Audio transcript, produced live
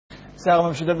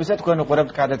საღამომშვიდობისა თქვენ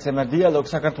უყურებთ გადაცემა დიალოგ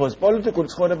საქართველოს პოლიტიკურ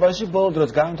ცხოვრებაში ბოლო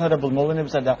დროს განვითარებულ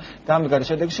მოვლენებსა და დამდგარ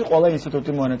შედეგში ყველა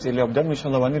ინსტიტუტი მონაწილეობდა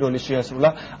მნიშვნელოვანი როლი შეასრულა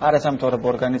არასამთავრობო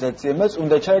ორგანიზაციებმა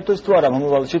უნდა ჩაერთოს თუ არა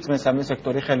მომავალშიც მესამე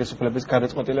სექტორი ხელისუფლების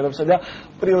გადაწყვეტილებებსა და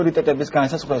პრიორიტეტების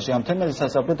განსაზღვრაში ამ თემაზე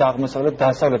სასწავლებლად აღმოსავლეთ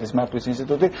დასავლეთის მართვის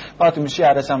ინსტიტუტი ბათუმში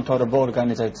არასამთავრობო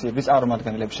ორგანიზაციების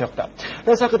წარმომადგენლებს შეხვდა.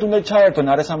 Დასახეთ უნდა ჩაერთონ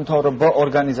არასამთავრობო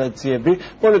ორგანიზაციები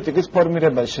პოლიტიკის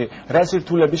ფორმირებაში რა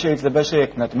სირთულეები შეიძლება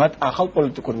შეექმნათ მათ ახალ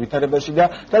პოლიტიკურ ვითარებაში და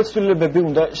დაცვლილებები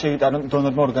უნდა შეიტანონ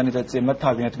დონორმა ორგანიზაციებმა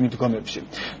თავიანთ მიდგომებში.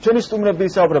 ჩვენი სტუმრები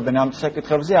ისაუბრებენ ამ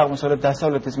საკითხებზე აღმოსავლეთ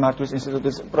დასავლეთის მართვის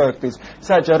ინსტიტუტის პროექტის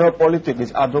საჯარო პოლიტიკის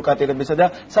ადვოკატირებისა და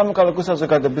სამოქალაქო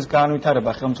საზოგადოების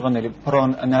განვითარება ხელმძღვანელი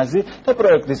ფრონ ნაზი და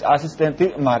პროექტის ასისტენტი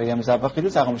მარიამ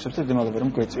ზაბახიძე აღმოჩნდა დემალობერ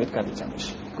მკვეთრად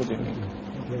გადაცემაში.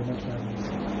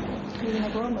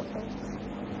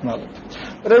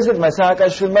 პრეზიდენტმა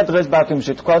სააკაშვილმა დღეს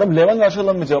ბათუმში თქვა, რომ ლევან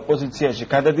ვაშალომიძე ოპოზიციაში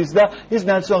გადადის და ის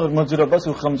ნაციონალურ მოძრაობას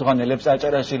უხელმძღვანელებს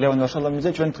აჭარაში. ლევან ვაშალომიძე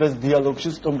ჩვენ დღეს დიალოგში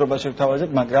სტუმრობაში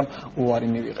ვთავაზებთ, მაგრამ უარი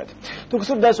მივიღეთ. თუ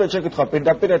გსურთ დასვათ შეკითხვა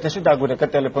პირდაპირ ეთერში დაგვირეკეთ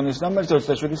ტელეფონის ნომერზე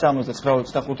 27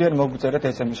 ან მოგვიწერეთ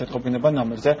SMS შეთხოვინება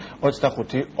ნომერზე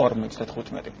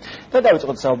 25 და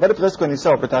დავიწყოთ საუბარი. დღეს თქვენ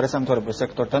ისაუბრეთ არასამთავრობო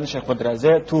სექტორთან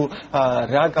შეხვედრაზე, თუ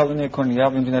რა გავლენა ექონია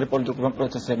მიმდინარე პოლიტიკურმა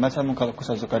პროცესებმა სამოქალაქო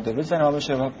საზოგადოებაზე და ამას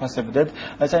შევაფასებდეთ.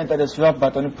 საინტერესოა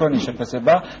ბატონი ფრონის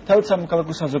შეფასება, თავით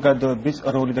სამოქალაქო საზოგადოების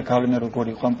როლი და გავლენა როგორი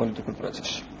იყო ამ პოლიტიკურ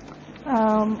პროცესში.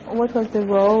 What was the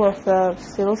role of the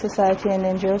civil society and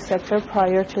NGO sector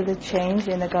prior to the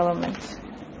change in the government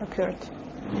occurred?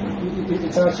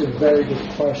 It's actually a very good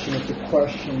question. It's a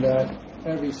question that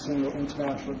every single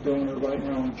international donor right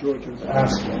now in Georgia is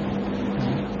asking.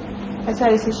 ეს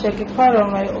არის ის შეკითხვა,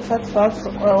 რომელსაც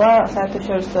ყველა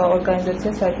საერთაშორისო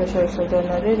ორგანიზაცია, საერთაშორისო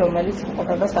დონორი, რომელიც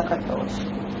იმყოფება საქართველოში.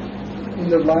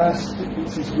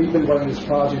 Since we've been running this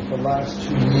project for the last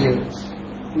 2 years,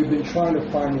 we've been trying to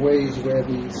find ways where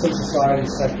the civil society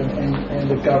sector and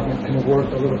the government can work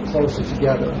a little closer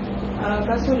together.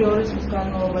 გასული 2 წლის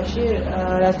განმავლობაში,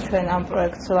 რაც ჩვენ ამ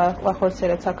პროექტს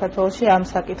ვახორციელებთ საქართველოში, ამ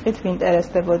საკითხით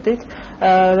ვინტერესდებოდით,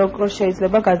 როგორ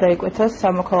შეიძლება გადაიკვეთოს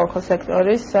სამოქალაქო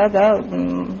სექტორისა და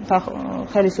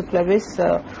ხელისუფლების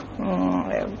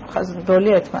როლი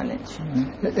ერთმანეთში.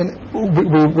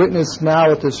 We witness now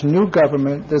with this new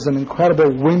government, there's an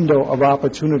incredible window of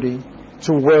opportunity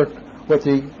to work with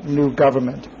the new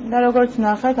government. და როგორც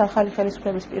ნახეთ, ახალი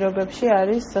ხელისუფლების პირობებში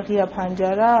არის ღია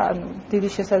ფანჯარა, დიდი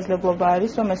შესაძლებლობა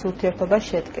არის, რომ ეს ურთიერთობა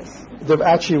შედგეს. They've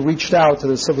actually reached out to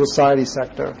the civil society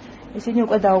sector. ისინი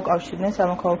უკვე დაუკავშირდნენ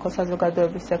სამოქალაქო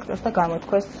საზოგადოების სექტორს და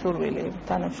გამოთქვეს სურვილი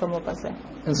თანამშრომლობაზე.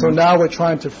 And so now we're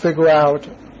trying to figure out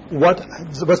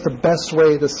what's the best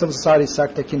way the civil society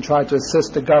sector can try to assist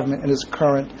the government in its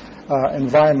current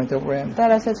environment that we're in. და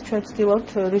რასაც ჩვენ ვცდილობთ,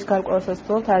 რის გარკვევას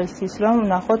ვცდილობთ, არის ის, რომ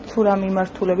ვნახოთ თუ რა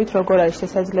მიმართულებით როგორ არის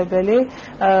შესაძლებელი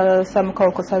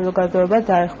სამოქალაქო საზოგადოება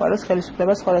დაეხმაროს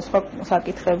ხელისუფლებას სხვადასხვა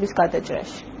საკითხების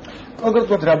გადაჭრაში.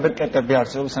 კონკრეტულად რა ბერკეტები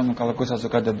არსებობს სამოქალაქო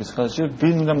საზოგადოების ხელში,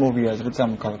 ვინ უნდა მოვიაზროთ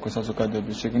სამოქალაქო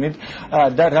საზოგადოების შიგნით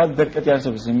და რა ბერკეტი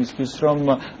არსებობს იმისთვის, რომ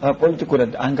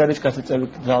პოლიტიკურად ანგარიშგასაწევი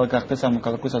გახდეს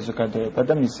სამოქალაქო საზოგადოება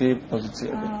და მისი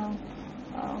პოზიციები.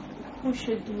 Who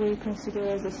should we consider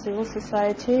as a civil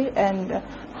society and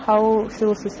how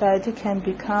civil society can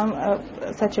become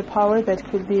such a power that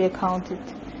could be accounted?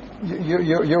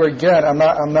 You're again,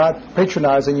 I'm not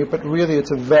patronizing you, but really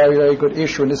it's a very, very good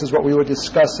issue, and this is what we were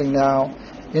discussing now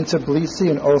in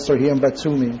Tbilisi and also here in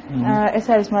Batumi. ეს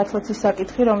არის მართლაც ის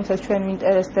საკითხი, რომელსაც ჩვენ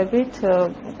ვინტერესდებით,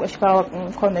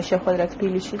 მქონდა შეხვედრა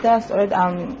თბილისში და სწორედ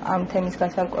ამ თემის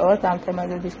გასარკვევად, ამ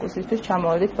თემაზე დისკუსიისთვის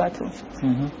ჩამოვედით ბათუმში.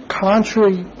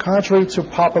 Contrary to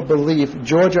popular belief,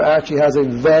 Georgia actually has a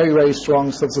very, very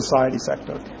strong civil society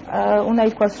sector. უნდა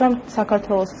ითქვას, რომ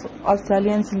საქართველოს ყავს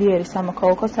ძალიან ძლიერი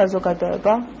სამოქალაქო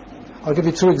საზოგადოება. I'll give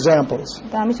you 2 examples.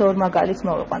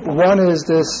 One is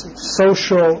this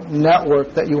social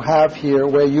network that you have here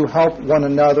where you help one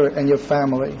another and your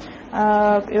family.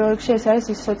 ეს არის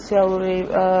ის სოციალური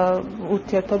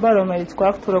ურთიერთობა, რომელიც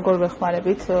გვაქვს, თუ როგორ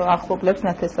ვეხმარებით ახლობლებს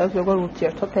ნათესავს, როგორ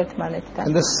ურთიერთობთ ერთმანეთთან.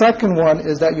 And the second one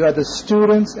is that you had the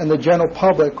students and the general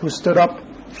public who stood up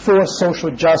for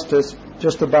social justice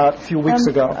just about a few weeks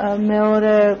ago.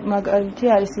 მეორე მაგალითი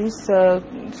არის ის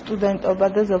სტუდენტობა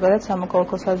და ზოგადად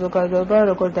სამოქალაქო საზოგადოება,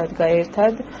 როგორ დადგა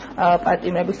ერთად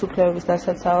პატიმრების უფლებების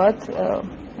დასაცავად,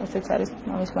 ესეც არის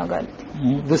ამის მაგალითი.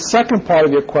 The second part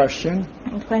of your question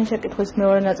თქვენი შეკითხვის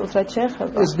მეორე ნაწილს რაც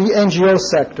შეეხება is the NGO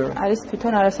sector. არის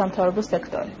თვითონ არასამთავრობო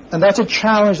სექტორი. And that's a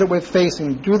challenge that we're facing.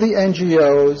 Do the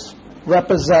NGOs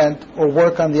represent or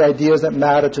work on the ideas that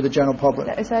matter to the general public.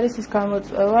 ეს არის ის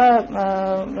გამოწვევა,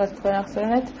 რაც თქვენ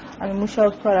ახსენეთ, ანუ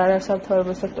მუშაობს თუ არა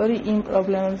არასამთავრობო სექტორი იმ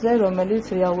პრობლემებზე, რომელიც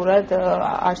რეალურად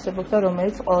არსებობს და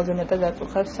რომელიც ყველაზე მეტად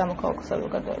აწუხებს სამოქალაქო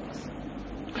საზოგადოებას.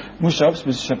 მუშაობს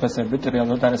მის შეფასებით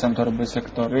რეალურად არასამთავრობო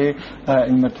სექტორი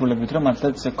იმართულებით, რომ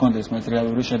მათაც კონდეს მას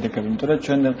რეალური შედეგები, იმიტომ რომ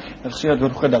ჩვენ ხშირად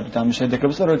ვერ ვხედავთ ამ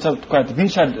შედეგებს და როცა ვთქვათ,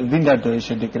 ვინ დადო ეს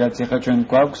შედეგი, რაც ახლა ჩვენ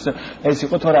გვაქვს, ეს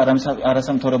იყო თუ არა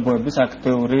არასამთავრობოების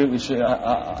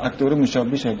აქტიური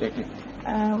მუშაობის შედეგი.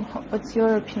 What's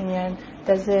your opinion?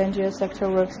 Does the NGO sector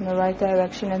works in the right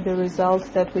direction, and the result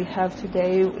that we have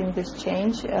today in this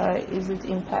change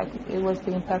was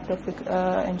the impact of the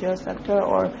NGO sector,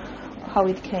 or how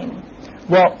it came?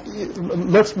 Well,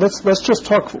 let's just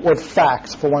talk with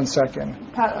facts for 1 second.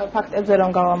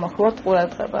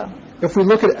 If we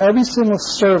look at every single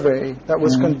survey that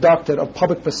was conducted, a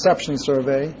public perception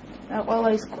survey,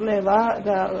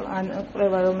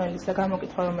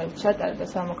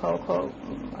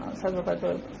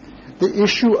 the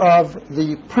issue of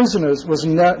the prisoners was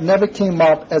never came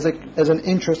up as an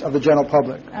interest of the general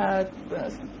public.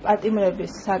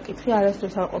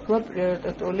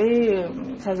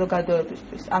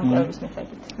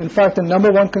 In fact, the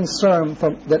number one concern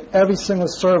that every single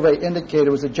survey indicated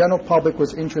was the general public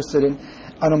was interested in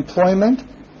unemployment,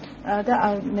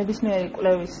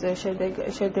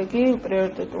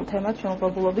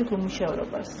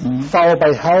 followed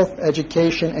by health,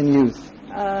 education, and youth.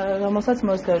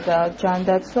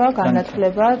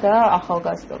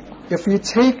 If you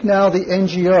take now the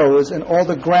NGOs and all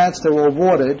the grants that were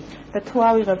awarded, and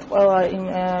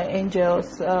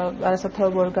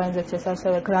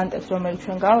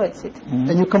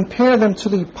you compare them to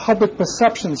the public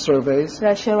perception surveys,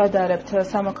 there's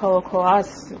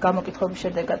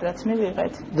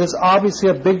obviously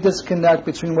a big disconnect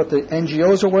between what the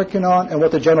NGOs are working on and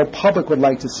what the general public would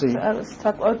like to see.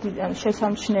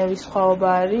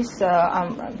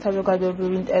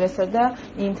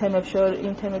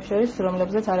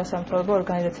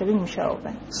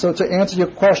 So to answer your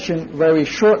question very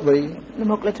shortly, the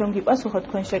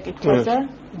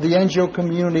NGO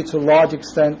community to a large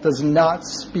extent does not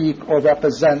speak or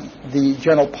represent the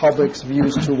general public's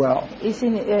views too well.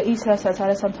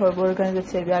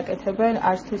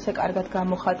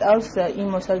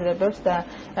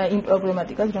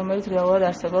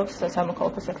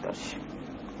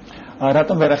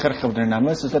 რატომ ვერ ახერხებდნენ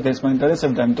ამას? ზუსტად ეს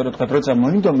მაინტერესებდა, იმიტომ რომ თქვა, როცა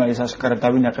მოინდომა ეს ашკარად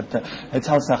დავინახეთ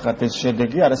ცალსახად ეს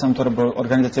შედეგი, არასამთავრობო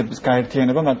ორგანიზაციების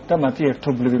გაერთიანება და მათი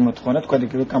ერთობლივი მოთხოვნა, თქვა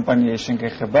იგივე კამპანია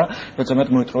შეგეხება, როცა მათ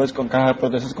მოითხოვეს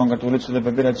გააპროტესტოს კონკრეტული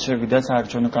ცვლილებები, რაც შევიდა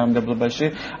საარჩევნო კანონმდებლობაში,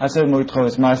 ასევე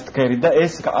მოითხოვეს მასტკერი და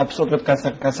ეს აბსოლუტურად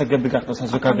გასაგები გახდა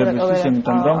საზოგადოებისთვის,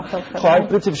 იმიტომ რომ ხო აი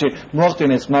პრინციპში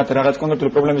მოახდინეს მათ რაღაც კონკრეტული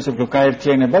პრობლემისებრივ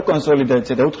გაერთიანება,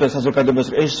 კონსოლიდაცია და უთხრეს საზოგადოებას,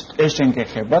 რომ ეს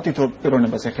შეგეხება, თითო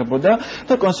პიროვნებას ეხებოდა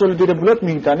და კონსოლიდირებულად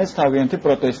მიიტანეს თავიანთი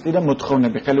პროტესტი და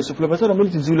მოთხოვნები ხელისუფლებასთან,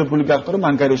 რომელიც იძულებული გახდა, რომ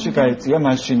ანგარიში გაეწია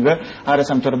მაშინვე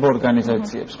არასამთავრობო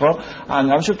ორგანიზაციებს, ხო? ან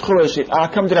ამ შემთხვევაში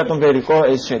აქამდე რატომ ვერ იყო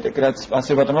ეს შედეგი, რაც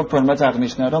ასე ბატონმა ფრონმაც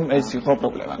აღნიშნა, რომ ეს იყო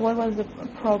პრობლემა. What was the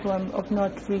problem of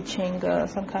not reaching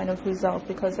some kind of result?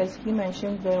 Because as he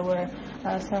mentioned, there were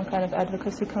some kind of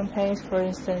advocacy campaigns. For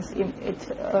instance, it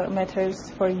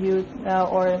matters for you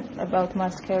or about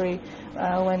Mascari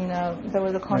when there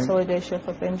was a consolidation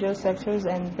of NGO sectors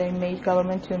and they made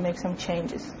government to make some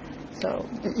changes. So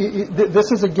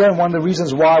this is again one of the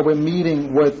reasons why we're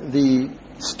meeting with the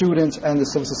students and the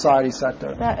civil society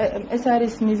sector. ეს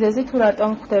არის მიზეზი თუ რატომ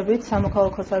ხდებით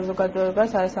სამოქალაქო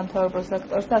საზოგადოებას, არასამთავრობო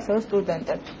სექტორს და ასევე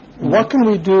სტუდენტებს. What can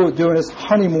we do during this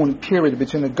honeymoon period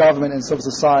between the government and civil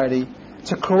society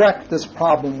to correct this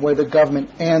problem where the government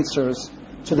answers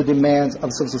to the demands of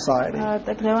civil society?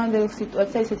 დღევანდელი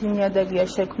სიტუაცია ისეთი ნიადაგია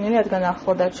შექმნილი, რადგან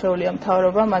ახლადაც შეუძლია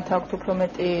მთავრობა, მათ აქვთ უფრო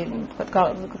მეტი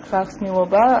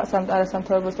ხალხსნილობა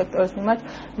არასამთავრობო სექტორის მიმართ,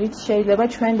 რის შეიძლება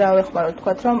ჩვენ დავეხმაროთ,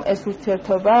 თქვათ, რომ ეს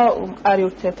ურთიერთობა, მყარი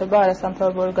ურთიერთობა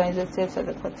არასამთავრობო ორგანიზაციებსა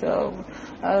და თქვათ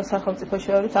სახელმწიფო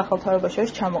შორის, ახალმთავრობა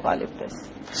შორის ჩამოყალიბდეს.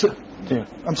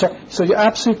 I'm sorry. So you're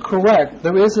absolutely correct.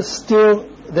 We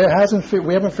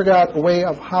haven't figured out a way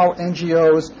of how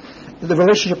NGOs, the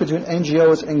relationship between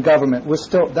NGOs and government,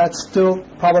 that's still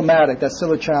problematic. That's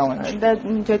still a challenge.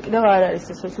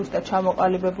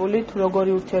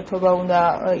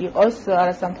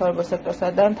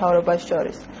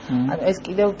 ეს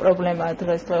კიდევ პრობლემაა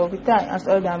დღესდღეობით და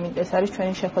სწორედ ამით ეს არის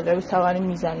ჩვენი შეხვედრების თავარი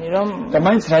მიზანი, რომ და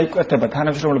მაინც რა იკვეთება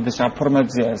თანამშრომლობის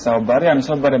საფორმაციაა საუბარი, ანუ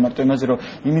საუბარია მარტო იმაზე, რომ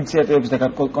ინიციატივებს და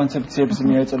კონცეფციებს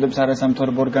მიეწოდებს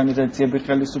არასამთავრობო ორგანიზაციები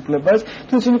ხელისუფლებას,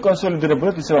 თუ ისინი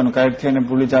კონსოლიდირებულად ისევ ანუ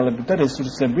გაერთიანებული ძალები და და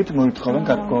რესურსებით მოითხოვენ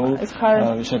გარკვეულ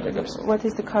შედეგებს. What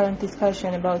is the current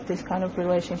discussion about this kind of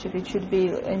relationship? It should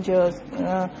be NGOs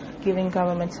giving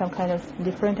government some kind of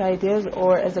different ideas,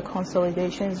 or as a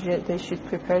consolidation, they should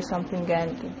prepare something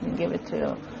and give it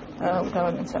to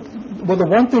government side. Well, the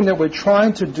one thing that we're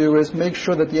trying to do is make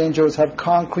sure that the NGOs have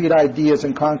concrete ideas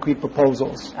and concrete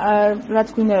proposals. რაც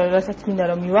გვინდა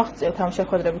რომ მივახცევთ ამ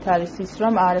შეხვედრებით არის ის,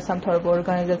 რომ არასამთავრობო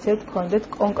ორგანიზაციებს გქონდეთ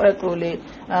კონკრეტული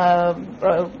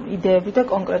იდეები და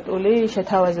კონკრეტული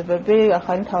შეთავაზებები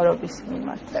ახალი მთავრობის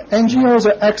მიმართ. NGOs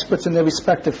are experts in their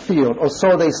respective field, or so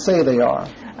they say they are.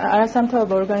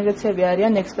 არასამთავრობო ორგანიზაციები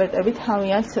არიან ექსპერტები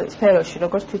თავიანთ სფეროში,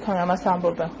 როგორც თვითონ ამას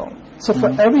ამბობენ ხოლმე. So for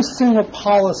every single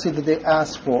policy that they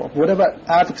ask for, whatever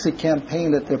advocacy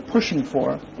campaign that they're pushing for,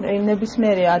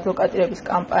 ნებისმიერი ადვოკატირების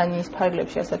კამპანიის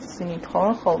ფარგლებში ასაც ისინი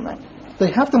ითხოვენ ხოლმე.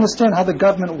 They have to understand how the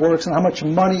government works and how much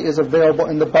money is available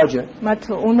in the budget. მათ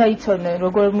უნდა იცოდნენ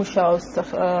როგორ მუშაობს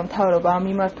მთავრობა ამ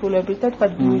მიმართულებით და თქვა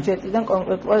ბიუჯეტიდან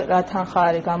კონკრეტულად რა თანხა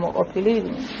არის გამოყოფილი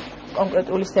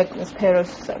კონკრეტული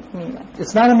სფეროს მიმართ.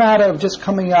 It's not a matter of just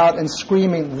coming out and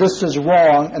screaming this is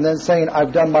wrong and then saying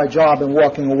I've done my job and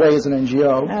walking away as an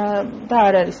NGO. და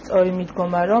არ არის სწორი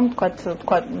მიდგომა რომ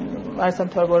თქვა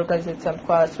არასამთავრობო ორგანიზაციამ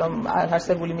თქვას რომ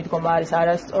არსებული მიდგომა არის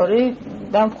არასწორი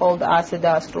და მხოლოდ ასე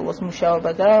დაასრულოს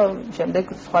მუშაობა და შემდეგ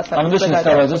სხვა საკითხებზე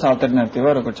გადაიწყოს ალტერნატივა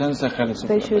როგორც ჩანს სახელმწიფო.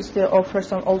 They should offer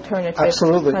some alternatives.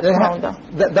 Absolutely.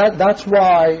 That's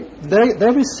why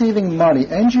they're receiving money.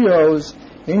 NGOs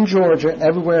in Georgia and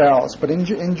everywhere else, but in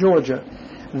Georgia,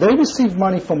 they received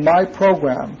money from my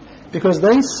program because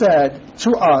they said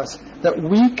to us that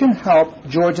we can help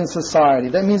Georgian society.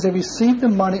 That means they received the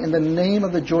money in the name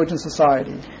of the Georgian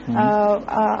society.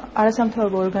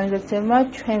 არასამთავრობო ორგანიზაციებმა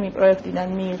ჩვენი პროექტიდან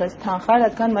მიიღეს თანხა,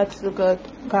 რადგან მათ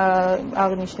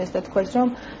აღნიშნეს და თქვეს, რომ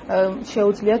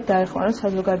შეუძლიათ დაეხმაროს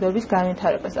საზოგადოების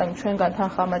განვითარებას. ანუ ჩვენგან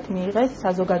თანხა მათ მიიღეს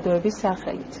საზოგადოების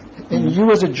სახელით. And you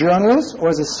as a journalist or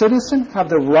as a citizen have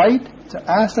the right to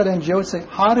ask that NGO and say,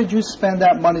 how did you spend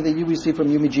that money that you received from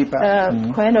G-PAC?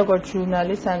 თქვენ როგორც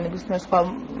ჟურნალისტ ან ნებისმიერ სხვა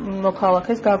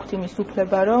მოქალაქეს გაქვთ იმის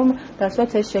უფლება, რომ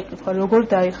დასვათ ეს შეკითხვა როგორ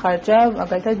დაიხარჯა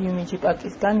მაგალითად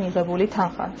G-PAC-ისგან მიღებული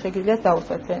თანხა. შეგიძლიათ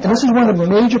დაუსვათ. And this is one of the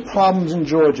major problems in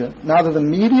Georgia. Neither the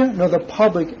media nor the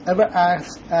public ever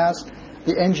asked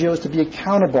the NGOs to be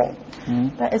accountable.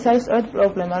 და ეს არის სწორედ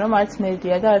პრობლემა, რომ არც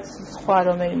მედია და არც სხვა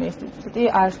რომელიმე ინსტიტუტი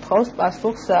არ თხოვს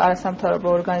პასუხს არასამთავრობო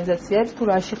ორგანიზაციებს თუ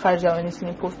რაში ხარჯავენ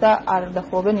ისინი ფულს და არ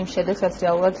დაახლოვებენ იმ შედეგს, რაც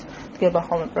რეალურად დგება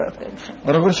ხოლმე პროექტებში.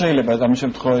 როგორ შეიძლება ამ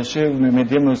შემთხვევაში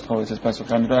მედიამ მოსთხოვოს ეს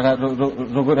პასუხი?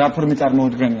 როგორ რა ფორმით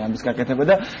წარმოუდგენია ამის გაკეთება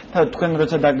და თქვენ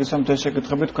როცა დაგისვამთ ეს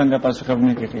შეკითხვები, თქვენ რა პასუხები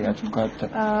მიგიღიათ თქვათ?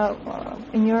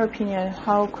 In your opinion,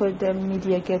 how could the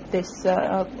media get this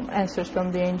answers from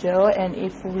the NGO, and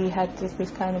if we had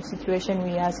this kind of situation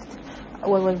we asked,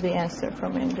 what was the answer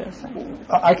from NGOs?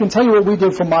 I can tell you what we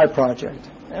did for my project.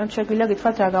 In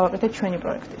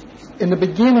the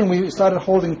beginning, we started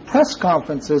holding press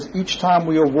conferences each time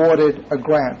we awarded a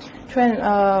grant.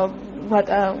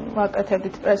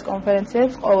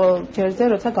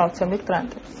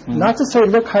 Not to say,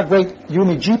 look how great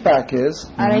G-PAC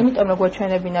is,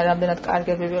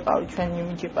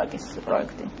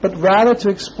 but rather to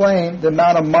explain the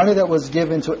amount of money that was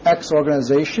given to X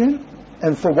organization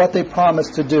and for what they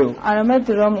promised to do. And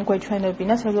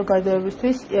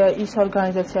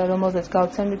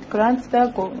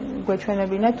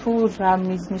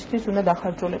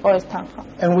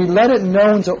we let it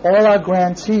known to all our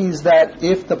grantees that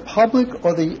if the public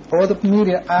or the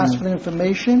media ask for the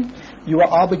information, you are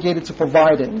obligated to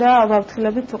provide it.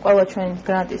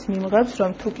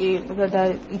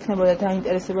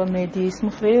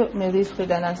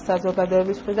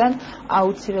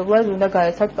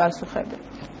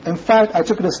 In fact, I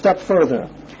took it a step further.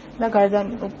 A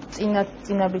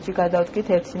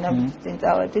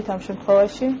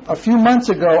few months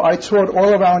ago, I toured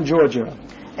all around Georgia.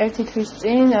 And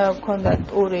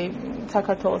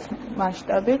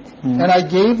I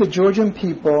gave the Georgian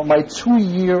people my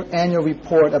 2-year annual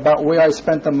report about where I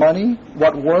spent the money,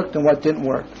 what worked and what didn't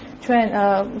work.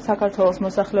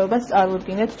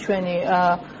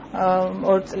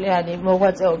 ორწლიანი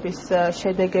მოღვაწეობის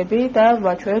შედეგები და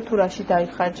ვაჩვენებთ თუ რაში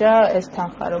დაიხარჯა ეს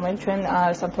თანხა, რომელიც ჩვენ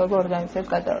სამთავრობო ორგანიზაციებს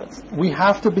გადავაცეთ. We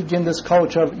have to begin this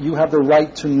culture of you have the right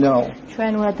to know.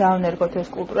 ჩვენ უნდა დავნერგოთ ეს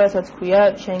კულტურა, რასაც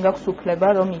ქვია შენ გაქვს უფლება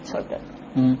რომ იცოდე.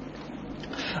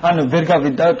 ანუ ვერ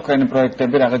გავიდა თქვენი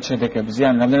პროექტები რაღაც შედეგებზე,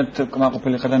 ან რამდენად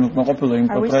კმაყოფილი ხართ უკმაყოფილო იმ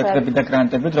პროექტებით და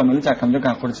გრანტებით, რომელიც აქამდე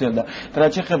განხორციელდა. და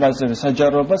რაც ეხება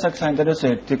საჯაროებას, აქ საინტერესო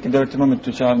კიდევ ერთი მომენტი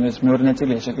ჩავარდეს მეორე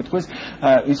ნაწილია შეკითხვის,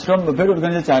 ის რომ ბევრი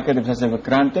ორგანიზაცია აკეთებს ასევე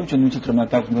გრანტებს, ჩვენ ვიცით რომ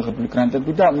აქ აქვს მიღებული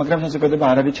გრანტები და მაგრამ საზოგადოება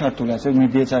არ არის ჩართული, ასევე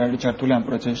მედიაც არ არის ჩართული ამ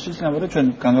პროცესში, მაგრამ ჩვენ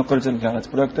განხორციელებს რაღაც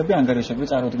პროექტები, ანგარიშები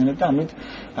წარუდგენთ და ამით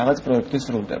რაღაც პროექტი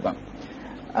სრულდება.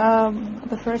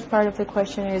 The first part of the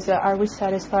question is, are we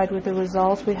satisfied with the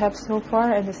results we have so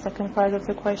far? And the second part of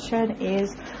the question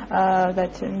is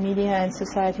that media and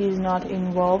society is not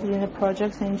involved in the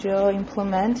projects NGO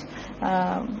implement,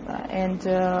 and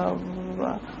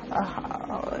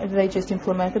they just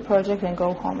implement the project and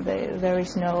go home. There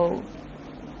is no...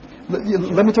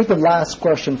 Let me take the last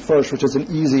question first, which is an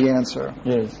easy answer.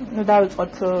 Yes. The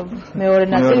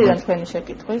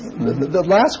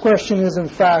last question is, in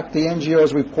fact, the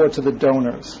NGOs report to the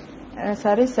donors. ეს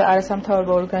არის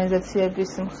არასამთავრობო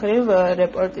ორგანიზაციების მხრივ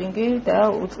რეპორტინგი და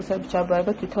უწყისები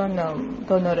ჩაბარება თვითონ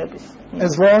დონორების.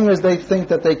 As long as they think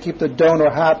that they keep the donor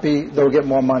happy, they'll get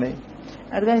more money.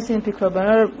 რადგან ისინი ფიქრობენ,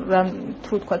 რომ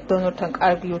თუ თქვა დონორთან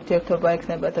კარგი ურთიერთობა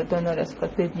ექნება და დონორი ასე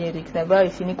ვთქვათ ბედნიერი იქნება,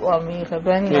 ისინი კვლავ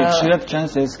მიიღებენ. ხშირად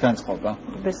ჩანს ეს განწყობა.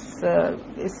 This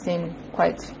is seen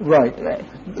quite right.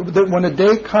 When a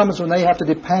day comes when they have to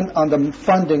depend on the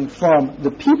funding from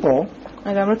the people,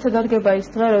 მაგრამ როცა დადგება ის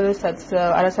დღე, როდესაც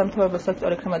არასამთავრობო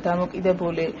სექტორი იქნება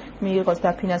დამოკიდებული მიიღოს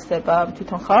დაფინანსება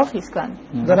თვითონ ხალხისგან,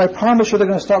 then I promise you they're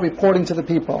going to start reporting to the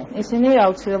people. ისინი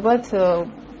აუცილებლად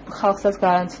ხალხსაც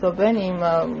garantiებენ იმ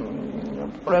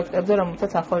პროექტებზე,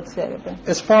 რომელსაც ახორციელებენ.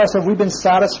 As far as have we been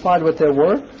satisfied with their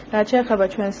work? რაც შეეხება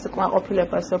ჩვენს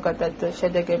კმაყოფილებას ზოგადად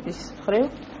შედეგების მხრივ,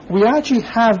 we actually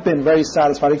have been very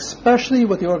satisfied, especially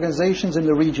with the organizations in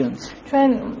the regions. ჩვენ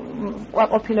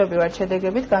კმაყოფილები ვართ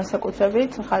შედეგებით,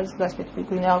 განსაკუთრებით ხარისხგასმით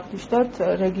გვინააღმნიშნოთ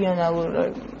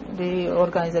რეგიონალური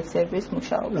ორგანიზაციების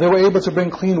მუშაობა. They were able to bring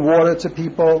clean water to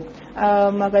people.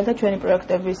 მაგალითად ჩვენი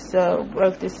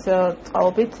პროექტის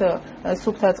წყალობით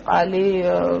სუფთა წყალი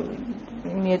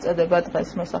მიეწოდება დღეს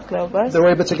მოსახლეობას. They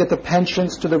were able to get the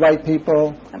pensions to the right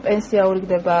people. პენსია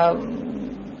ურიგდება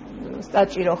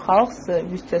სტაჭირო ხალხს,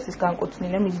 ვისთვის ის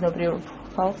განკუთვნილია მიზნობრივ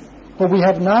ხალხს. But we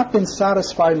have not been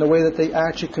satisfied in the way that they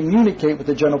actually communicate with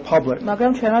the general public.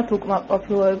 მაგრამ ჩვენ ვართ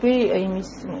უკმაყოფილოები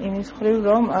იმის მხრივ,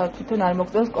 რომ თვითონ არ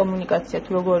მოგწევს კომუნიკაცია,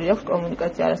 თუ როგორი აქვს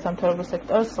კომუნიკაცია არასამთავრობო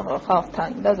სექტორს ხალხთან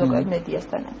და ზოგადად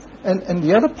მედიასთანაც. And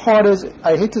the other part is,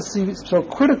 I hate to see so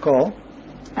critical.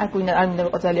 არ მინდა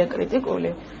ვიყო ძალიან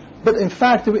კრიტიკული. But in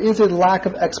fact, there is a lack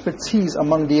of expertise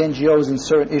among the NGOs in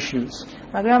certain issues.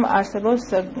 მაგრამ არსებობს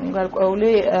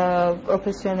გარკვეული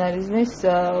პროფესიონალიზმის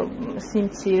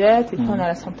სიმცირე თვითონ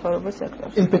არასამთავრობო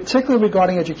სექტორში. In particular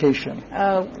regarding education.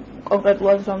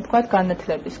 კონკრეტულად რომ ვთქვათ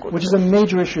განათლების კუთხე. Which is a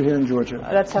major issue here in Georgia.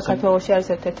 რაც საქართველოში არის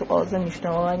ერთ-ერთი ყველაზე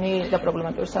მნიშვნელოვანი და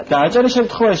პრობლემატური საკითხი. და აჭარის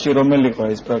შემთხვევაში რომელი იყო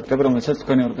ეს პროექტები, რომელსაც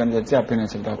თქვენი ორგანიზაცია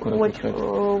აფინანსებდა აქურატ?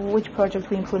 Which project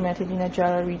we implemented in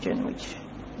Ajara region, which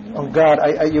Oh God,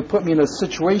 you put me in a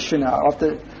situation now.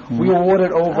 We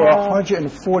awarded over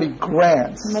 140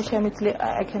 grants.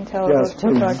 I can tell about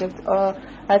the project.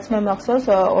 რაც მე მახსოვს,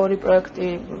 ორი პროექტი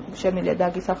შემიძლია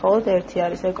დაგისახელოთ. ერთი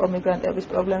არის ეკომიგრანტების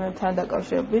პრობლემებთან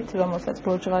დაკავშირებით, რომელსაც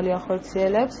ბორჯღალი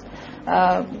ახორციელებს.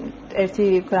 ერთი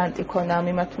გრანტი ქონა ამ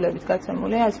მიმართულებით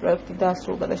გაცემული, ეს პროექტი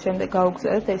დასრულდა და შემდეგ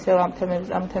გაუგზავნეთ, ისევ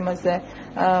ამ თემაზე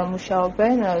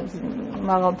მუშაობენ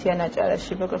მაღალმთიან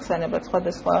აჭარაში, მოგხსენებათ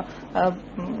სხვადასხვა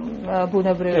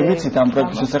ბუნებრივი. ვიცით ამ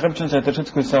პროექტის შესახებ ჩვენ საერთოდ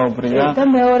გვისაუბრია. და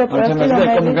მეორე პროექტი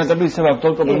ეკომიგრანტები ისევ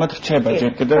აქტუალურ პრობლემად რჩება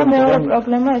ჯერ კიდევ. და მეორე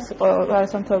პრობლემა ეს იყო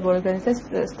არასამთავრობო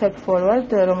ორგანიზაციის step forward,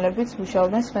 რომლებიც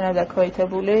მუშაობდნენ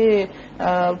სვენადაქვეითებული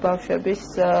ბავშვების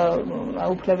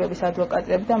უფლებების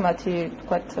ადვოკატები და მათი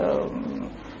თქვათ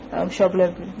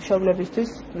მშობლებისთვის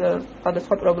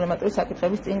სხვადასხვა პრობლემატური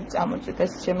საკითხების წინ წამოწვით.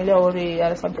 ეს შემიძლია ორი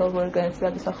არასამთავრობო ორგანიზაცია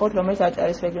დაგისახოთ, რომელიც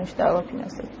აჭარის რეგიონში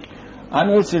დააფინანსებს.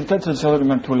 ანუ ეს ერთად სოციალური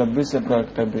მართლობის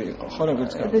პროექტები იყო, ხო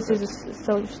როგორც გქონდა? This is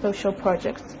a social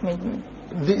project.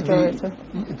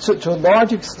 To a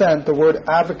large extent, the word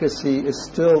advocacy is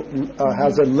still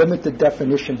has a limited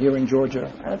definition here in Georgia.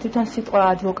 თვითონ სიტყვა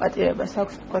ადვოკატირებას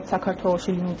აქვს საქართველოში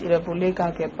ლიმიტირებული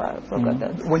გაგება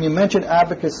ზოგადად. When you mention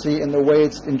advocacy and the way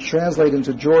it's translated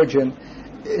into Georgian,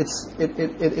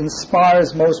 it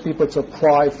inspires most people to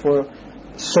apply for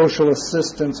social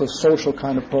assistance or social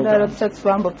kind of program. როდესაც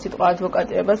ვამბობ სიტყვა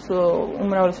ადვოკატირებას,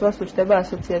 უმრავლესობას უჩნდება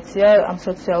ასოციაცია ამ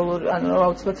სოციალურ, ანუ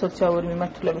აუცილებლად სოციალური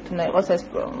მიმართულებით უნდა იყოს ეს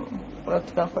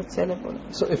პროექტი განხორციელებული.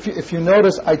 So if you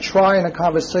notice, I try in a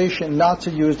conversation not to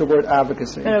use the word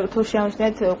advocacy. თუ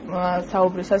შეამჩნიეთ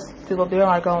საუბრისას ვცდილობდი რომ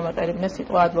არ გამომატარებინე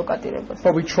სიტყვა ადვოკატირებას.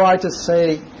 But we try to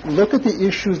say, look at the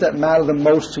issues that matter the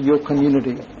most to your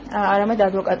community. არამედ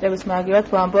ადვოკატირების მაგივრად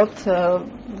ვამბობთ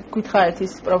გითხარით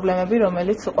ის პრობლემები,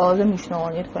 რომელიც ყველაზე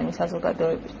მნიშვნელოვანია თქვენი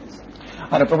საზოგადოებისთვის.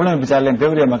 არა, პრობლემები ძალიან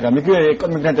ბევრია, მაგრამ იგივე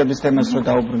ეკომიგრანტების თემას რო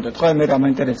დაუბრუნდეთ, ხო, მე რა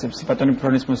მაინტერესებს ბატონი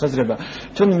ფრონის მოსაზრება.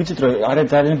 ჩვენ ვიცით, რომ არა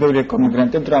ძალიან ბევრი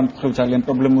ეკომიგრანტები რა მხრივ ძალიან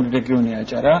პრობლემური რეგიონია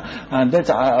აჭარა და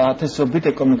ათასობით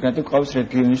ეკომიგრანტი ყავს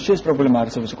რეგიონში. ეს პრობლემა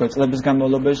არსებობს უკვე წლების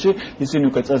განმავლობაში. ისინი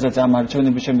უკვე წელსაც ამ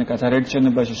არჩევნების შემდეგაც არაერთ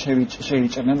შენობაში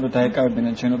შეიჭრნენ, რომ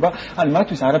დაეკავებინან შენობა. ან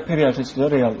მათთვის არაფერი არ შეცვლა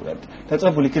რეალურად.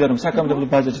 დაწყებული იქიდან, რომ საკანონმდებლო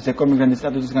ბაზაში ეკომიგრანტის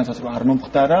სტატუსის განსაზღვრა არ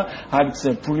მომხდარა, არც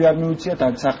ფული არ მიუციათ,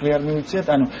 არც სახლი არ მიუციათ,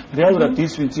 ანუ რეალურად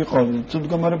ის ვინც იყო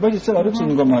მდგომარეობაში, ისევ არის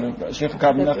მდგომარეობაში. ხა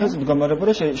გამნახეს მდგომარეობა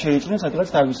და შეიჭრნენ სადღაც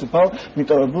თავისუფალ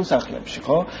მიტოვებულ სახლებში,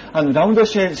 ხო? ანუ რა უნდა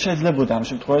შეძლებოდა ამ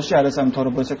შემთხვევაში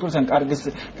არასამთავრობო სექტორს ან კარგი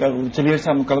ძლიერ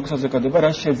სამოქალაქო საზოგადოება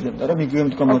რა შეძლებდა, რომ იგივე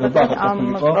მდგომარეობა აღარ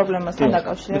პრობლემასთან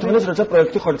დაკავშირებით. მეტყვი როცა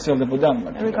პროექტი ხორციელდებოდა ამ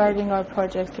მარტო. Regarding our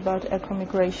project about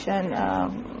eco-migration,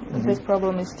 this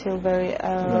problem is still very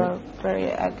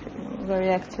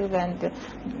active, and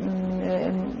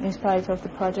in spite of the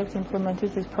project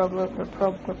implemented, this problem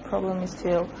is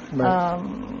still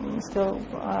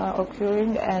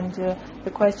occurring, and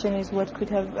the question is what could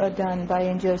have done by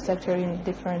NGO sector in a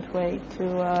different way to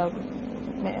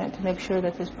make sure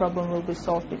that this problem will be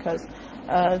solved, because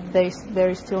there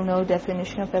is still no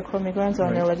definition of eco-migrants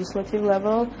on a legislative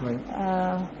level.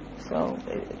 So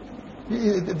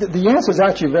the answer is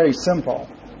actually very simple.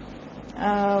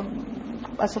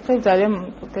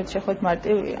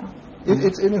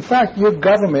 It's in fact your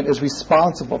government is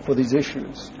responsible for these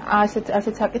issues.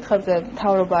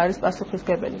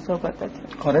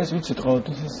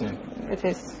 It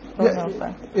is.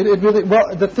 It really,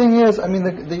 well, the thing is, I mean,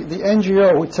 the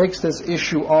NGO who takes this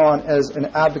issue on as an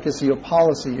advocacy or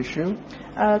policy issue.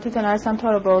 თვითონ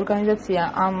არასამთავრობო ორგანიზაცია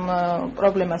ამ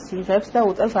პრობლემას იღებს და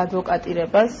უწევს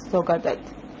ადვოკატირებას ზოგადად.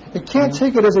 It can't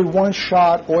take it as a one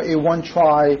shot or a one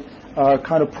try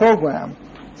kind of program.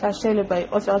 შეიძლება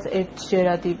იყოს რაღაც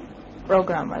ერთჯერადი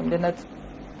პროგრამა, იმდენად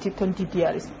თვითონ დიდი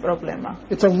არის პრობლემა.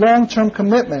 It's a long-term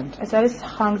commitment. ეს არის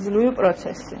ხანგრძლივი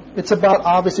პროცესი. It's about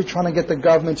obviously trying to get the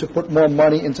government to put more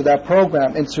money into that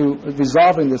program, into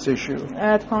resolving this issue.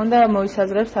 თქმა უნდა,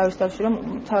 მოისაზრებს თავის თავში, რომ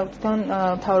თვითონ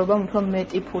მთავრობამ უფრო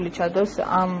მეტი ფული ჩადოს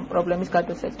ამ პრობლემის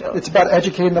გადასაჭრელად. It's about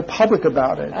educating the public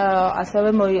about it. ასევე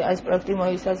ეს პროექტი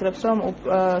მოისაზრებს, რომ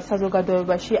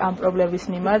საზოგადოებაში ამ პრობლემის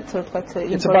მიმართ, თქვათ,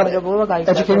 ინფორმირებულობა გაიგოს.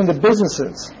 Educating the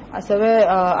businesses. ასევე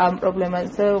ამ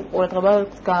პრობლემაზე ყურადღება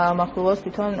გამახვილოს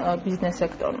თვითონ ბიზნეს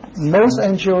სექტორმა. Most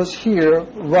NGOs here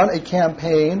run a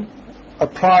campaign, a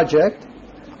project.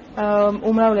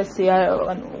 უმრავლესი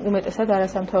უმეტესად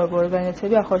არასამთავრობო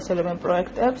ორგანიზაციები ახორციელებენ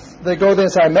პროექტებს. They go there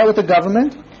and say, I met with the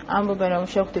government. ამბობენ რომ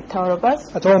შევხვდით მთავრობას.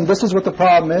 I told them this is what the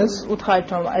problem is. უთხარით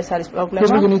რომ ეს არის პრობლემა.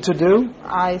 Here's what you need to do.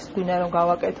 ეს გვინდა რომ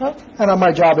გავაკეთოთ. And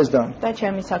my job is done. და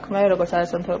ჩემი საქმე როგორც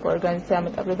არასამთავრობო ორგანიზაცია ამ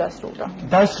ეტაპზე დასრულდა.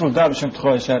 დასრულდა ამ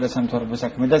შემთხვევაში არასამთავრობო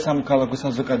საქმე და სამოქალაქო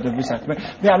საზოგადოების საქმე.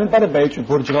 მე არ მიყარება ეჭვი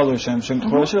ბორჯღალოში ამ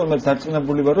შემთხვევაში, რომელიც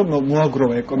დარწმუნებული ვარ, რომ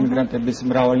მოაგროვა ეკომიგრანტების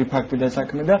მრავალი ფაქტი და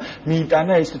საქმე და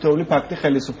მიიტანა ეს თითოეული ფაქტი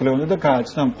ხელისუფლებამ და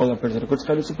გააცნო ამ ყველაფერზე, როგორც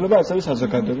ხელისუფლება, ასევე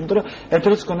საზოგადოება. იმიტომ რომ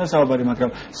ერთადერთი კონდა საუბარი, მაგრამ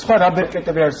სხვა რა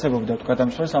ბერკეტები არსებობდა, თქვა ამ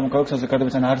შემთხვევაში სამოქალაქო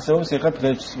საზოგადოებაც ან არსებობს ეხლა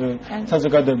დღეს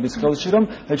საზოგადოების ხელში, რომ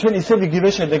ჩვენ ისევ იგივე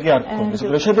შედეგი არ გქონდეს,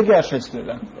 რომ შედეგი არ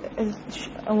შეცვლილა.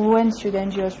 When should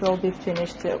NGOs role be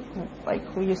finished? Like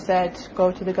you said,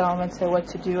 go to the government, say what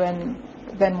to do, and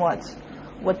then what?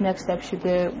 What next step should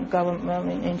the government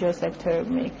and NGO sector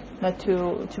make, not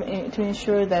to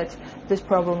ensure that this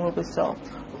problem will be solved?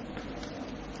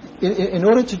 In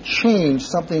order to change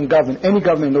something in government, any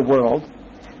government in the world,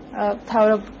 you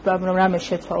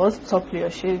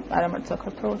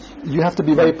have to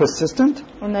be very persistent.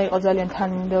 You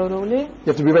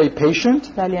have to be very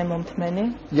patient.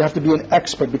 You have to be an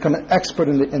expert, become an expert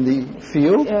in the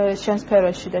field.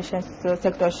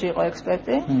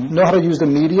 Know how to use the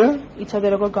media.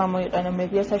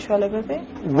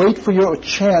 Wait for your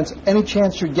chance, any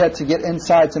chance you get to get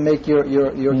inside to make your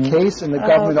case in the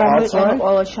government or outside.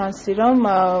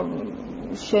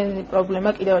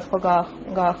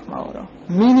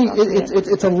 Meaning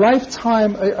it's a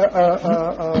lifetime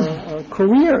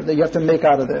career that you have to make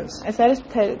out of this.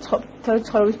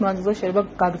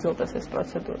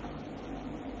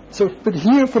 So, but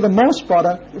here for the most part,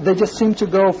 they just seem to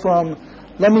go from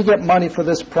let me get money for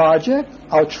this project,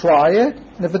 I'll try it,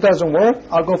 and if it doesn't work,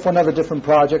 I'll go for another different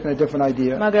project and a different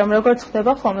idea. მაგრამ როგორც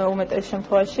ხდება ხოლმე უმეტეს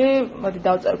შემთხვევაში, მოდი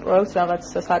დავწერ პროექტს რაღაც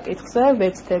საკითხზე,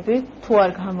 ვეცდები, თუ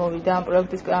არ გამოვიდა ამ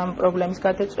პროექტის ამ პრობლემის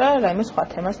გადაჭრა, რაიმე სხვა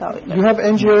თემას ავიღებ. You have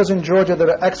NGOs in Georgia that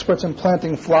are experts in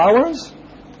planting flowers.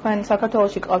 When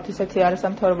საქართველოში ყავთ ისეთი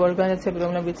არასამთავრობო ორგანიზაციები,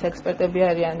 რომლებიც ექსპერტები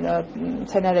არიან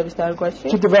მცენარების დარგვაში.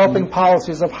 To developing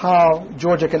policies of how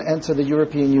Georgia can enter the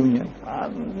European Union.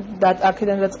 და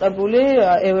აქედან დაწყებული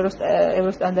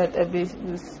ევროსტანდარტების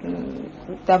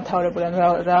დამთავრებული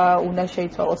რა უნდა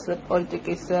შეიცვალოს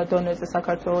პოლიტიკის დონეზე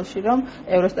საქართველოში, რომ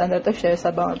ევროსტანდარტებს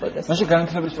შეესაბამებოდეს. მაშინ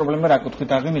განათლების პრობლემა რა კუთხით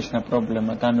აღინიშნა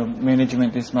პრობლემა? ანუ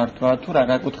მენეჯმენტის მართვა თუ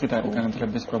რა კუთხით არის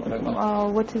განათლების პრობლემა?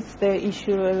 What is the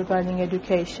issue regarding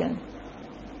education?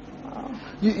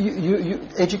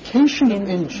 Education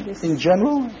in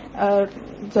general?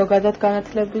 ზოგადად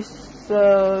განათლების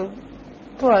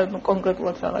თუ არ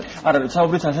კონკრეტულად რაღაც. არა,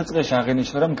 საუბრიც ასე წესში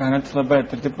აღინიშნა, რომ განათლება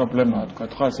ერთ-ერთი პრობლემაა, თქვა,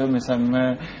 ხო, ასე მესამე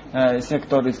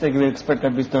სექტორის და იგივე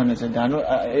ექსპერტების დონეზე და ანუ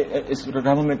ეს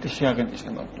რა მომენტში შეაღინიშნა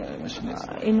მაშინ ეს.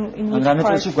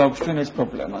 განათლებაში გვაქვს ჩვენ ეს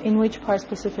პრობლემა. In which part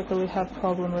specifically we have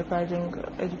problem regarding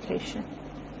education?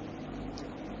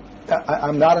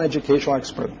 I'm not an educational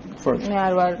expert first.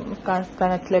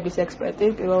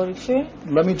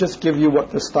 Let me just give you what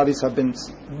the studies have been.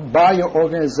 By your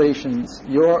organizations,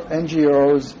 your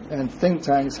NGOs and think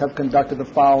tanks have conducted the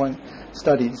following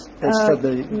studies. There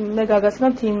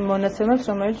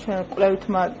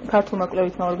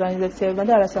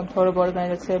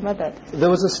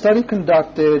was a study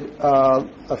conducted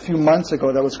a few months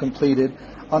ago that was completed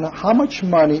on how much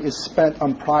money is spent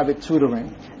on private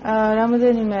tutoring.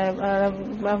 რამოდენიმე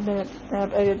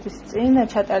პერიოდის წინ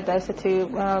ჩატარდა ესეთი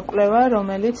კვლევა,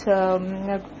 რომელიც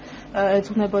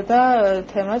ეძღვნებოდა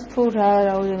თემას თუ რა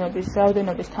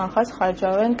რაოდენობის თანხას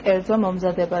ხარჯავენ კერძო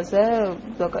მომზადებაზე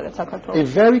ზოგადად საქართველოში. A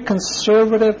very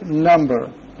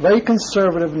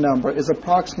conservative number is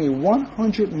approximately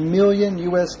 $100 million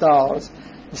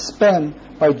spent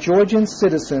by Georgian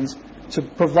citizens to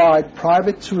provide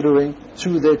private tutoring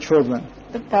to their children.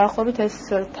 დაახლოებით ეს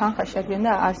თანხა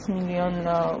შეადგენდა 100 მილიონ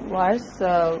ლარს,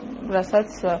 რასაც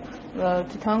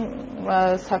თვითონ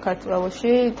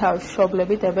საქართველოში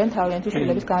მშობლები დებენ თავიანთი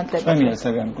შვილების განათლებაზე.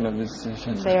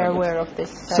 They are aware of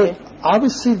this. So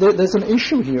obviously there's an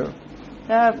issue here.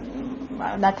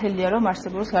 ნათელია რომ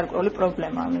არსებობს გარკვეული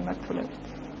პრობლემა ამ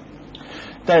მიმართულებით.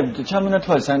 და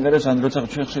ჩამონათვალის ანგარიშს ან როცა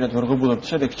ჩვენ ხშირად ვერღობულობთ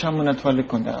შედეგს ჩამონათვალი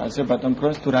ქონდა ასე ბატონ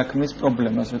პროს თუ რა ქმნის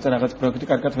პრობლემას როცა რაღაც პროექტი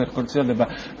კარგად ვერ ხორციელდება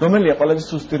რომელია ყველაზე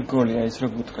სუსტი რგოლია ის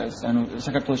როგორ გითხრას ანუ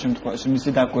საქართველოს შემთხვევაში მისი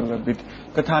დაკვირვებით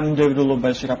და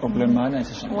თანმიმდევრულობაში რა პრობლემაა და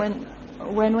ესე შემდეგ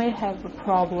when we have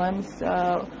problems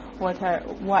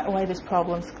why these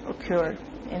problems occur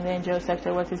in the NGO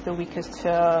sector what is the weakest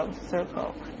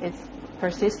circle it's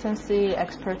persistency,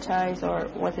 expertise, or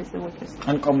what is the weakest?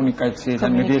 And communication,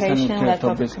 lack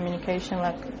of communication,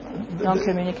 like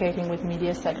non-communicating with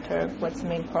media sector. What's the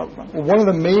main problem? One of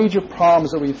the major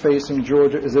problems that we face in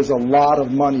Georgia is there's a lot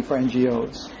of money for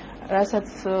NGOs. რასაც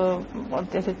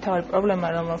ეს თავი პრობლემა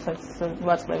რომელსაც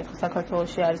ვაწყდებით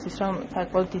საქართველოში არის ის რომ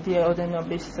საკმაოდ დიდი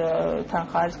ოდენობის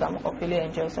თანხა არის გამოყოფილი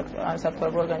NGO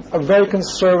არასამთავრობო ორგანიზაციებში. A very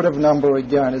conservative number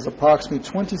again is approximately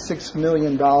 $26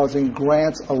 million in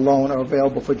grants alone are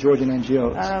available for Georgian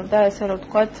NGOs. და ესე რომ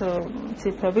ვთქვათ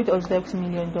ციფრებით $26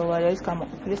 მილიონი არის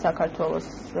გამოყოფილი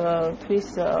საქართველოსთვის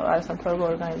არასამთავრობო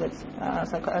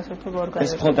ორგანიზაციებიდან.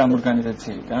 ეს მხოლოდ ამ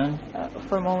ორგანიზაციიდან?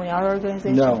 From only our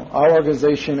organization? No, our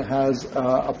organization has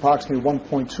approximately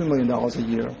 $1.2 million a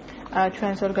year.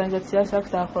 ჩვენს ორგანიზაციას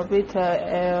აქვს დაახლოებით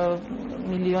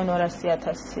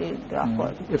 1,200,000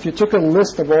 დაახლოებით. If you took a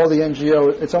list of all the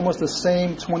NGOs, it's almost the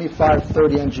same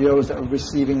 25-30 NGOs that are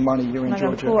receiving money here in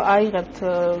Georgia. თუ აიღებთ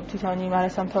თვითონ იმ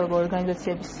არასამთავრობო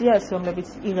ორგანიზაციების სიას, რომლებიც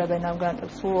იღებენ ამ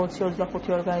გრანტებს, სულ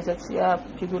 20-25 ორგანიზაცია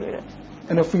ფიგურირებს.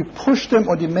 And if we push them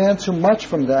or demand too much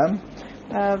from them,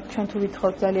 ჩვენ თუ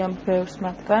ვითხოვთ ძალიან ბევრს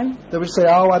მათგან, they would say,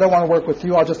 "Oh, I don't want to work with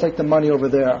you. I'll just take the money over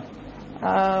there."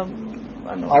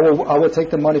 I will take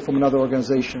the money from another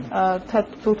organization.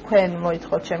 თუ თქვენ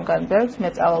მოითხოვთ ჩემგან ბევრს, მე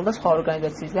წავალ და სხვა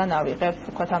ორგანიზაციისგან ავიღებ,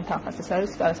 თქვათ ამ თანხას. ეს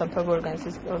არის არასამთავრობო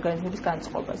ორგანიზაციების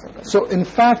განწყობაზე. So in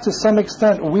fact, to some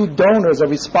extent, we donors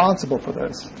are responsible for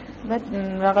this.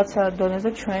 რაღაცა დონეზე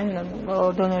ჩვენ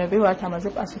დონორები ვართ ამაზე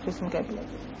პასუხისმგებლები.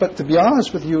 But to be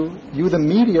honest with you, you the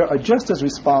media are just as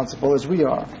responsible as we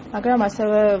are. მაგრამ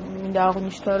ასევე მინდა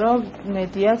აღვნიშნო, რომ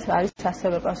მედიაც არის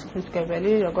ასევე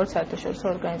პასუხისმგებელი, როგორც საერთაშორისო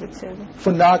ორგანიზაციები.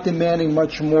 For not demanding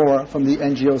much more from the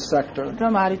NGO sector.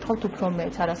 რომ არ ითხოვთ უფრო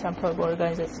მეტ არასამთავრობო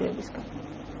ორგანიზაციებისგან.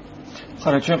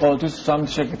 ხარა ჩვენ ყოველთვის სამ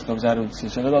შეკითხვებს არ ვიცი,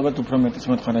 შეიძლება ალბათ უფრო მეტის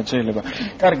მოთხოვნა შეიძლება.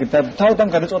 კარგი, და თავდამ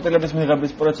გადაწყვეტილების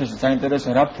მიღების პროცესში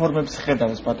საინტერესოა რა ფორმებს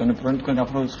ხედავთ ბატონო ფრონ, თქვენ რა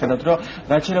ფორმებს ხედავთ, რომ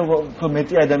რაც შეიძლება უფრო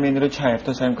მეტი ადამიანი რო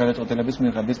ჩაერთოს ამ გადაწყვეტილების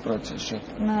მიღების პროცესში.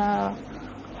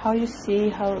 How you see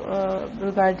how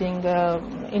regarding the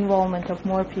involvement of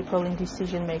more people in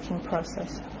decision making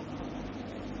process?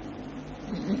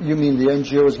 You mean the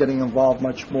NGOs getting involved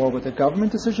much more with the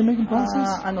government decision making process?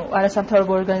 ანუ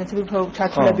არასამთავრობო ორგანიზაციები უფრო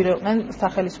ჩართულები იყვნენ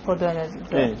სახელმწიფო დონეზე.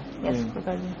 Yes,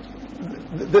 regarding.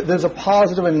 There's a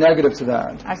positive and negative to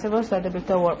that. არსებობს დადებითი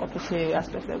და უარყოფითი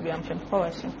ასპექტები ამ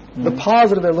შემთხვევაში. The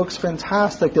positive, it looks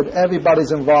fantastic that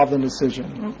everybody's involved in decision.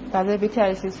 დადებითი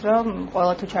არის ის, რომ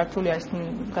ყველა თუ ჩართული არის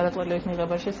გადაწყვეტილების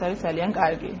მიღებაში, ეს არის ძალიან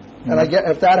კარგი. And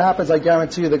if that happens, I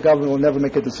guarantee you the government will never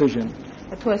make a decision.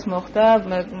 თუ ეს მოხდა,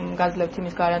 მე გაძლევთ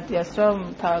იმის გარანტიას, რომ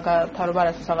თავრობა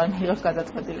არასდროს აღარ მიიღებს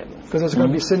გადაწყვეტილებას. Because it's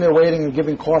going to be sitting there waiting and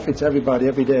giving coffee to everybody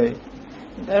every day.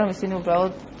 რომ ისინი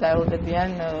უბრალოდ დაელოდებიან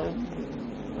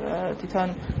თვითონ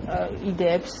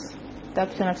იდეებს და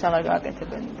თვითონაც აღარ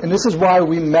გააკეთებენ. And this is why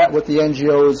we met with the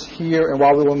NGOs here and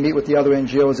why we will meet with the other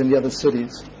NGOs in the other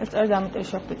cities. ეს არის ამიტომ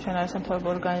შეხვდით ჩვენ არასამთავრობო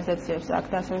ორგანიზაციებს აქ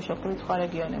და ასევე შეხვდით სხვა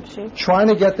რეგიონებში. Trying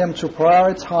to get them to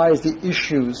prioritize the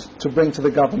issues to bring to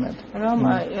the government. რომ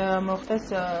მოხდეს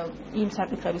იმ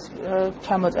საკითხების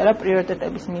ჩამოწერა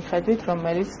პრიორიტეტების მიხედვით,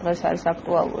 რომელიც დღეს არის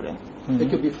აქტუალური.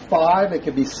 It could be 5, it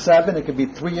could be 7, it could be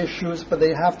 3 issues, but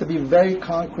they have to be very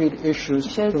concrete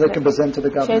issues so they can present to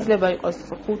the government. შეიძლება იყოს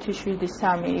 5, 7,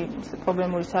 3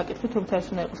 პრობლემური საკითხი, თუმცა ეს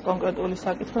უნდა იყოს კონკრეტული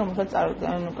საკითხი, რომელსაც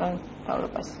წარუდგენენ უკან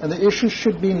თავრობას. And the issues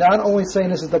should be not only saying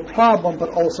this is the problem, but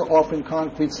also offering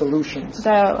concrete solutions.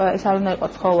 და ეს არ უნდა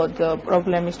იყოს მხოლოდ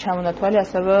პრობლემის ჩამონათვალი,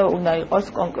 ასევე უნდა იყოს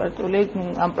კონკრეტული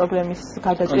ამ პრობლემის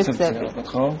გადაჭრის გზები.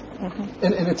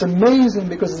 And it's amazing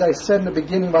because, as I said in the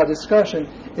beginning of our discussion,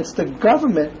 it's the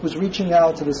government who's reaching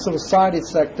out to the civil society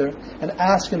sector and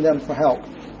asking them for help.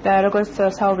 და როგორც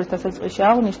საუბრის დასაწყისში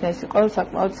აღნიშნა, ეს იყო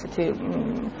საკმაოდ ისეთი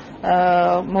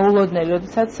მოულოდნელი,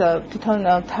 როდესაც თვითონ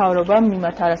მთავრობა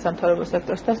მიმართ არასამთავრობო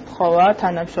სექტორს და სთხოვა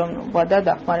თანამშრომლობა და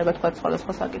დახმარება თქვა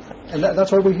სხვადასხვა საკითხებში. And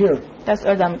that's why we're here. და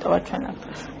სწორედ ამიტომ ვართ ჩვენ აქ.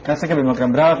 გასაგები,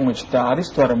 მაგრამ რა აღმოჩნდა, არის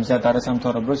თუ არა მზად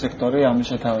არასამთავრობო სექტორი ამის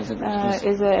შეთავაზებისთვის?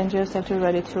 Is the NGO sector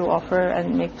ready to offer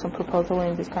and make some proposal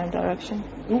in this kind of direction?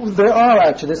 There are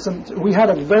actually. We had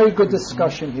a very good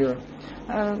discussion here.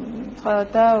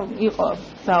 და იყო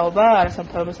საუბარი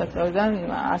არასამთავრობო სექტორიდან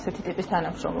ასეთი ტიპის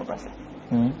თანამშრომლობაზე.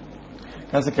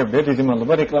 გასაგებია, დიდი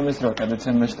მადლობა რეკლამის რო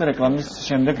გადაცემაში და რეკლამის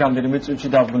შემდეგ რამდენიმე წუთში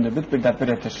დავბრუნდებით პირდაპირ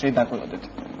ეთერში დაკვლოდეთ.